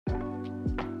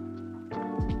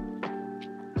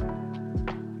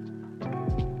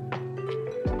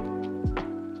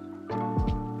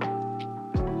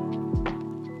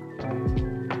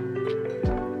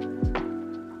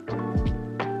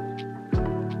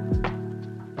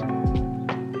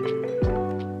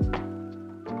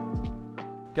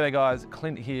G'day guys,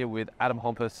 Clint here with Adam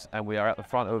Hompas, and we are at the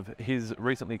front of his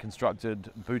recently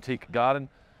constructed boutique garden.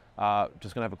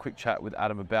 Just going to have a quick chat with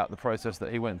Adam about the process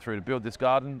that he went through to build this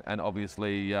garden, and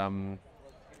obviously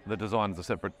the design is a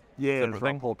separate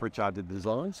thing. Paul Pritchard did the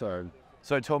design.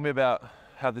 So tell me about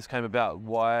how this came about.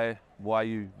 Why are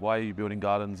you building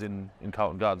gardens in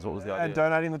Carlton Gardens? What was the idea? And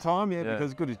donating the time,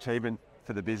 because good achievement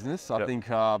for the business. I think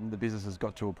the business has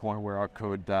got to a point where I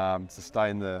could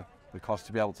sustain the cost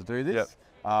to be able to do this.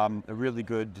 A really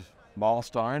good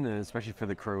milestone, and especially for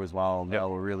the crew as well. They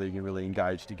were really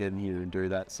engaged to get in here and do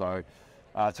that. So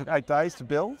it took 8 days to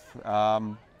build.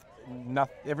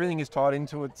 Everything is tied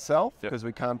into itself because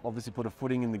we can't obviously put a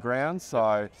footing in the ground.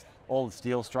 So all the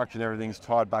steel structure and everything's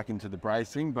tied back into the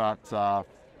bracing. But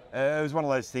it was one of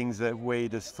those things that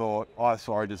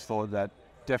I just thought that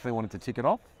definitely wanted to tick it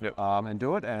off and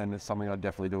do it, and it's something I'd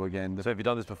definitely do again. So have you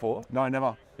done this before? No,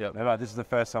 never. Never. This is the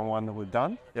first one that we've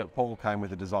done. Paul came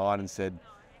with a design and said,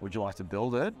 would you like to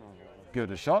build it? Give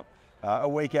it a shot. A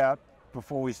week out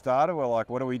before we started, we're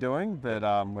like, what are we doing? But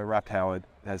we're wrapped how it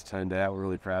has turned out. We're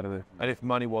really proud of it. And if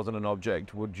money wasn't an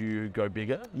object, would you go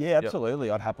bigger? Yeah, absolutely.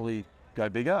 I'd happily go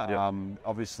bigger.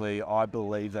 Obviously, I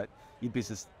believe that your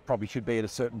business probably should be at a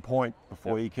certain point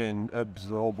before you can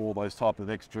absorb all those type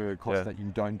of extra costs that you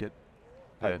don't get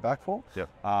paid back for.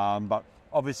 But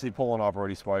obviously, Paul and I have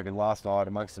already spoken last night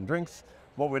amongst some drinks.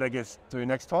 What would I guess do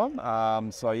next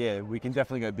time? So yeah, we can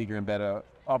definitely go bigger and better,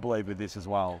 I believe, with this as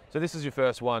well. So this is your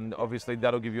first one. Obviously,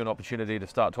 that'll give you an opportunity to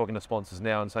start talking to sponsors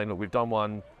now and saying, look, we've done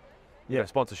one.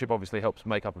 Sponsorship obviously helps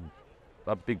make up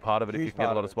a big part of it if you can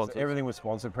get a lot of sponsors. So everything was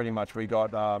sponsored pretty much. We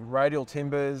got Radial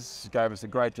Timbers, gave us a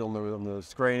great deal on the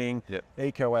screening,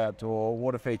 Eco Outdoor,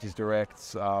 Water Features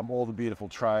Directs, all the beautiful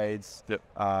trades.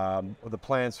 The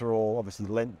plants are all obviously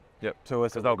lent to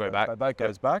us. Because they'll go back. That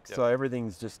goes back. So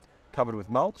everything's just covered with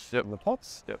mulch in the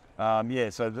pots.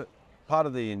 So part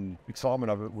of the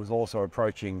excitement of it was also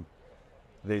approaching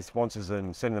these sponsors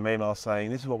and sending them emails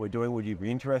saying, this is what we're doing, would you be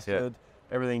interested?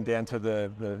 Everything down to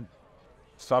the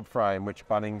subframe, which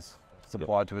Bunnings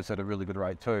supplied to us at a really good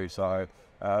rate too. So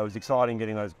it was exciting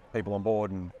getting those people on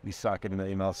board, and we start getting the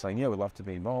emails saying, we'd love to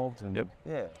be involved. And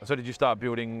So did you start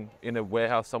building in a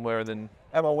warehouse somewhere and then?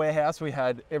 At my warehouse, we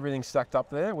had everything stacked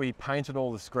up there. We painted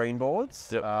all the screen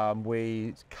boards.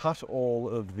 We cut all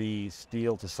of the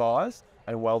steel to size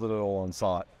and welded it all on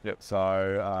site.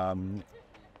 So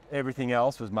everything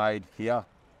else was made here.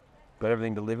 Got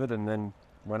everything delivered and then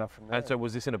went up from there. And so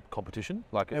was this in a competition?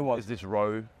 Like, it was. Is this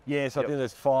row? Yeah, so I think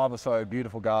there's 5 or so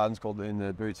beautiful gardens called in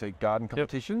the boutique garden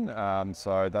competition.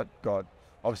 So that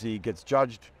obviously gets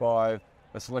judged by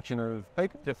a selection of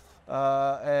people.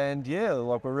 And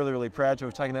like we're really proud to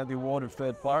have taken out the award of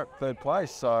third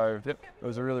place. So it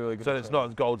was a really good. So it's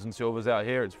not golds and silvers out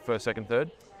here. It's first, second, third.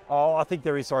 Oh, I think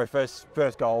there is. Sorry, first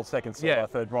gold, second silver,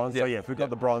 third bronze. So if we've got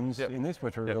the bronze in this,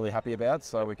 which we're really happy about,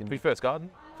 so we can. Be first garden.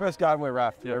 First garden, we're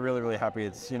wrapped. We're really happy.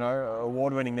 It's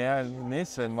award winning now in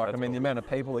this, and the amount of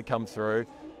people that come through,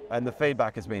 and the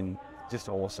feedback has been just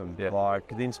awesome. Like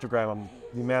the Instagram,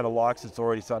 the amount of likes that's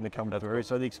already starting to come through. Cool.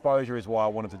 So the exposure is why I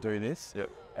wanted to do this.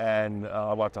 And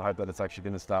I'd like to hope that it's actually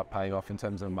going to start paying off in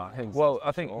terms of marketing. Well,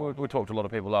 I think we talked to a lot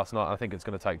of people last night. I think it's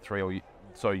going to take 3 or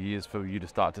so years for you to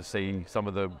start to see some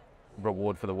of the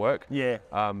reward for the work. We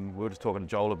were just talking to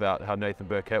Joel about how Nathan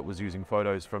Burkett was using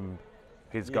photos from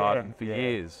his garden for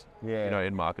years,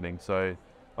 in marketing. So,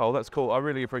 that's cool. I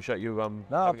really appreciate you having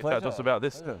a chat to us about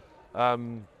this.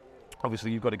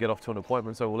 Obviously, you've got to get off to an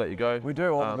appointment, so we'll let you go. We do,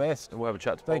 all the best. And we'll have a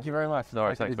chat to Thank you very much. No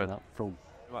worries, thanks, man. Cool.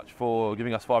 Much for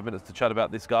giving us 5 minutes to chat about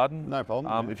this garden. No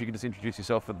problem. If you could just introduce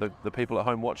yourself for the people at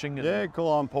home watching.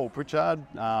 Cool. I'm Paul Pritchard.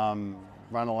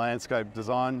 Run a landscape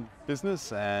design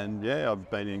business, and I've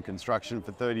been in construction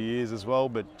for 30 years as well,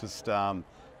 but just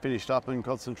finished up and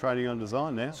concentrating on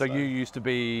design now. So you used to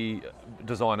be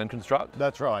design and construct?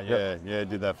 That's right,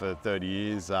 did that for 30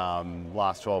 years.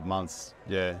 Last 12 months,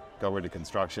 got rid of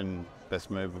construction,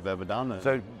 best move we've ever done.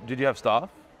 So did you have staff?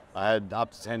 I had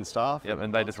up to 10 staff.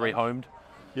 And they just rehomed?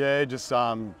 Just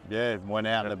went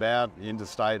out and about,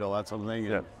 interstate, all that sort of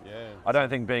thing. I don't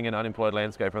think being an unemployed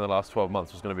landscaper in the last 12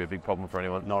 months was going to be a big problem for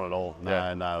anyone. Not at all.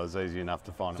 No, it was easy enough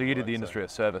to find. So you did the industry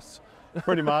at service?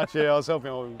 Pretty much, I was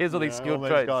helping all, Here's all these skilled all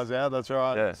trades. These guys out. That's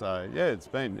right. So it's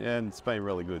been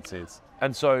really good since.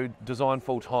 And so design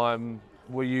full time.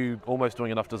 Were you almost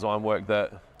doing enough design work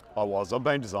that? I've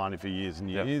been designing for years and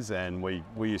years, and we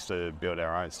used to build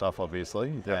our own stuff, obviously,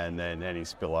 and then any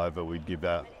spillover we'd give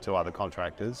out to other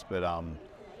contractors. But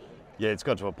it's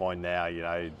got to a point now,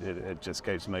 it just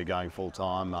keeps me going full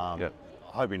time.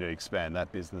 Hoping to expand that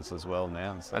business as well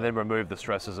now. So. And then remove the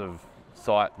stresses of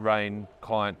site, rain,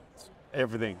 client,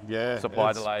 Everything, yeah.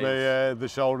 Supply delays. The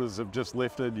shoulders have just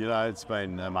lifted, you know, it's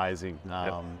been amazing.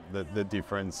 The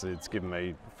difference, it's given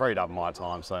me, freed up my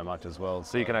time so much as well.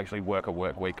 So you can actually work a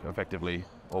work week effectively,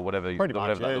 or whatever, pretty much,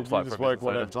 whatever that looks like. Just work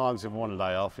whatever times. If I want a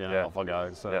day off, you know, off I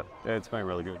go. So yeah, it's been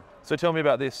really good. So tell me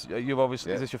about this. You've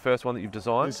obviously, is this your first one that you've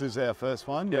designed? This is our first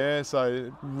one, yeah.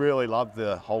 So really loved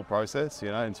the whole process, you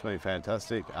know, it's been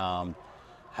fantastic.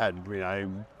 Had, you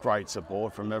know, great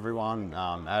support from everyone.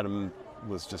 Adam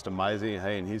was just amazing,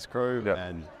 he and his crew,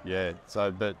 and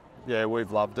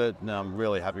we've loved it, and I'm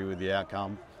really happy with the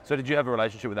outcome. So did you have a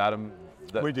relationship with Adam?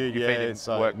 That we did, you feed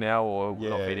him work now, or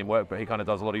not feed him work, but he kind of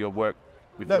does a lot of your work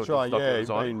with That's your right, stuff yeah, he's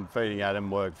been feeding Adam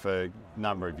work for a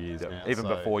number of years now. Even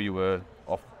before you were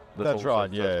off the That's tools,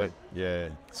 right, yeah.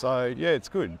 So yeah, it's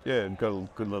good. Yeah, got a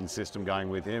good little system going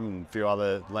with him and a few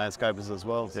other landscapers as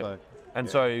well. So. And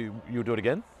so you'll do it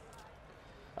again?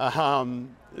 That's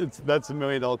 $1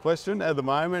 million question at the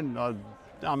moment.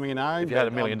 I mean, if you had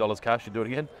 $1 million cash, you'd do it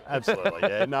again? Absolutely,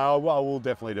 yeah. No, I will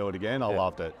definitely do it again. I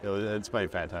loved it. It's been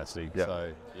fantastic.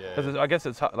 So, yeah. I guess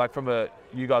it's like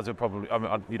you guys are probably, I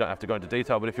mean, you don't have to go into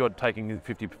detail, but if you're taking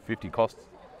 50-50 costs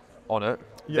on it,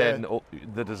 then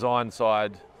the design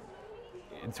side,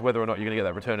 it's whether or not you're going to get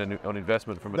that return on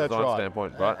investment from a design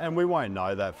standpoint, right? And we won't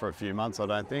know that for a few months, I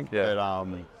don't think.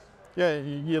 But, yeah,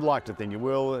 you'd like to think you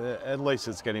will. At least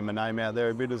it's getting my name out there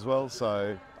a bit as well.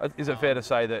 So, is it fair to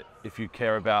say that if you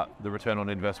care about the return on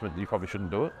investment, you probably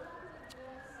shouldn't do it?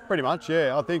 Pretty much,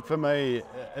 yeah. I think for me,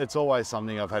 it's always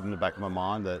something I've had in the back of my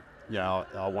mind that, you know,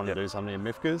 I want to do something in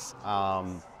MIFGS.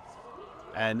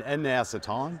 And now's the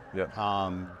time.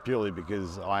 Purely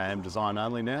because I am design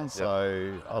only now.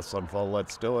 So I sort of thought,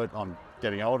 let's do it. I'm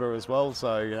getting older as well,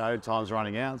 so you know, time's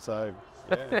running out. So.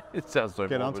 Yeah. It sounds so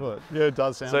Get morbid. onto it. Yeah, it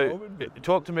does sound morbid.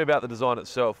 Talk to me about the design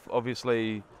itself.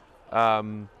 Obviously,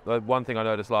 the one thing I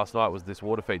noticed last night was this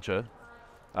water feature.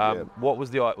 What was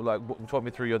talk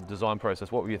me through your design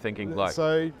process. What were you thinking? Like,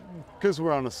 so, because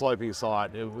we're on a sloping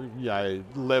site, you know,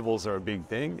 levels are a big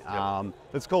thing.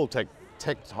 It's called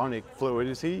Tectonic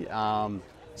Fluidity.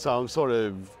 So I'm sort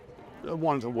of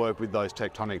wanting to work with those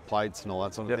tectonic plates and all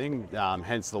that sort of thing.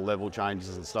 Hence the level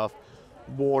changes and stuff.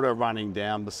 Water running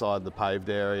down beside the paved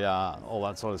area, all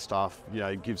that sort of stuff, you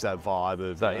know, gives that vibe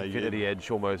of that infinity edge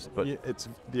almost. But it's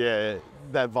that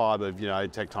vibe of, you know,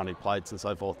 tectonic plates and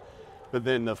so forth. But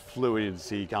then the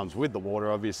fluidity comes with the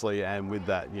water, obviously, and with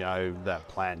that, you know, that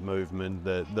plant movement,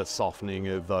 the softening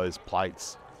of those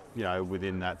plates, you know,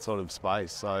 within that sort of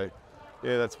space. So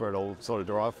yeah, that's where it all sort of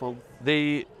derived from.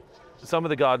 Some of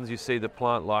the gardens you see, the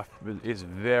plant life is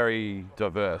very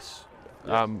diverse.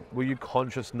 Were you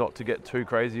conscious not to get too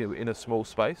crazy in a small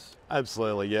space?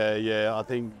 Absolutely, yeah. I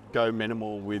think go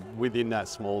minimal within that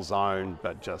small zone,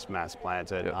 but just mass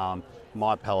planted.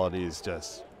 My palette is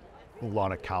just a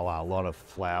lot of colour, a lot of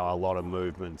flower, a lot of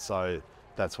movement. So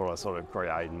that's what I sort of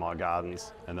create in my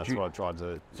gardens, and that's what I tried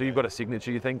to. So you've got a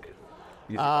signature, you think?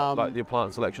 Like your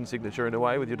plant selection signature in a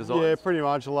way with your designs? Yeah, pretty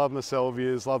much. I love my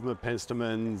salvias, love my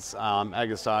penstemons,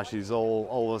 agastaches,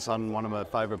 all of a sudden one of my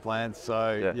favourite plants.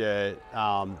 So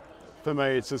for me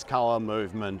it's just colour,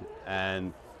 movement,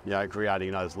 and you know,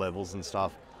 creating those levels and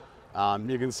stuff.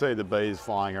 You can see the bees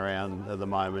flying around at the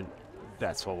moment.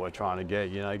 That's what we're trying to get,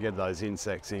 you know, get those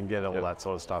insects in, get all that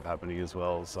sort of stuff happening as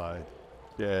well. So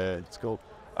yeah, it's cool.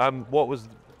 What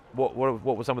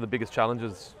were some of the biggest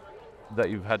challenges that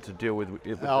you've had to deal with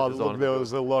the design? Look, there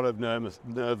was a lot of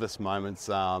nervous moments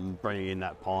bringing in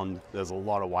that pond. There's a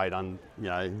lot of weight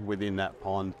within that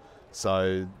pond,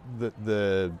 so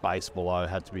the base below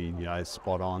had to be, you know,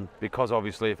 spot on. Because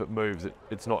obviously, if it moves,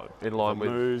 it's not in line with.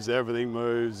 Moves, everything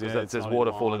moves. There's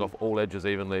water falling off all edges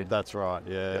evenly. That's right.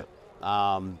 Yeah.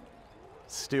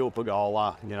 Steel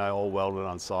pergola, you know, all welded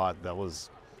on site. That was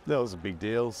a big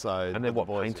deal. So and then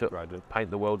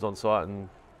paint the welds on site and.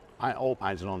 All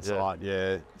painted on site,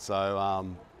 yeah.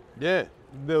 So, there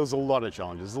was a lot of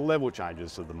challenges. The level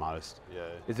changes to the most, yeah.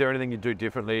 Is there anything you'd do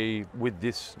differently with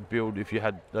this build if you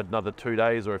had another 2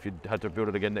 days, or if you had to build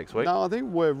it again next week? No, I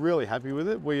think we're really happy with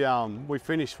it. We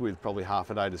finished with probably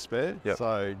half a day to spare.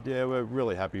 So, yeah, we're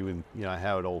really happy with, you know,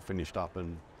 how it all finished up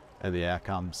and the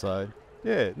outcome. So,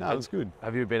 yeah, no, it's good.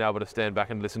 Have you been able to stand back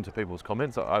and listen to people's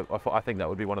comments? I think that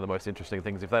would be one of the most interesting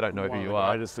things if they don't know who you are. One of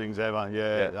the greatest things ever,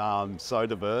 yeah. So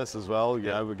diverse as well. You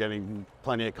know, we're getting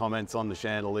plenty of comments on the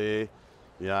chandelier.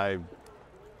 You know,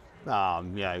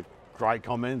 great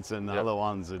comments, and other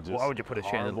ones are just. Why would you put a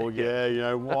chandelier? Yeah, you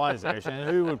know, why is there a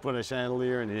chandelier? Who would put a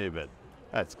chandelier in here? But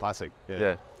that's classic.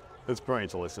 Yeah. It's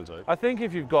brilliant to listen to. I think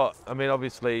if you've got, I mean,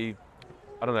 obviously,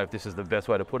 I don't know if this is the best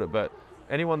way to put it, but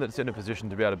anyone that's in a position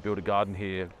to be able to build a garden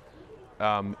here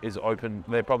is open.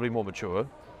 They're probably more mature.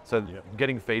 So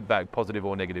getting feedback, positive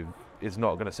or negative, is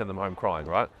not going to send them home crying,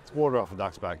 right? It's water off a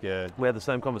duck's back, yeah. We had the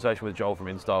same conversation with Joel from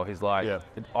InStyle. He's like,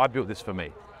 I built this for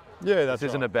me. Yeah, that's This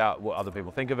isn't about what other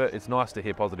people think of it. It's nice to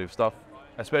hear positive stuff,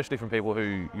 especially from people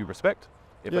who you respect.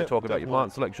 If they talk about your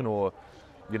plant selection or,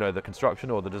 you know, the construction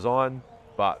or the design,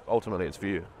 but ultimately it's for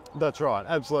you. That's right,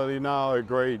 absolutely. No, I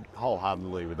agreed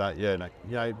wholeheartedly with that. Yeah, no,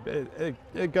 you know,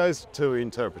 it goes to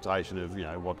interpretation of, you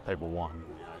know, what people want,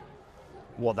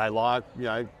 what they like. You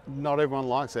know, not everyone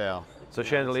likes our. So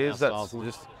chandeliers, that's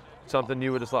just something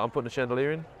new. We're just like, I'm putting a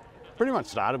chandelier in. Pretty much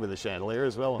started with a chandelier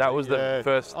as well. That was the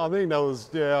first. I think that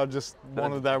was I just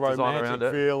wanted that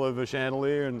romantic feel of a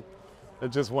chandelier, and it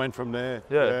just went from there.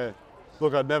 Yeah.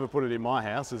 Look, I'd never put it in my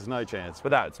house. There's no chance. But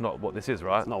that's not what this is,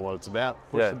 right? It's not what it's about.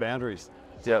 Push the boundaries.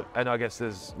 Yeah, and I guess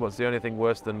what's the only thing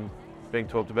worse than being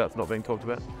talked about? It's not being talked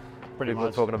about. Pretty People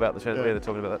much. are talking about the chandelier. They're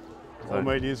talking about that. All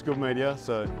media is good media,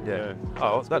 so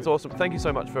Oh, that's awesome. Thank you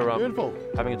so much for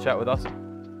having a chat with us.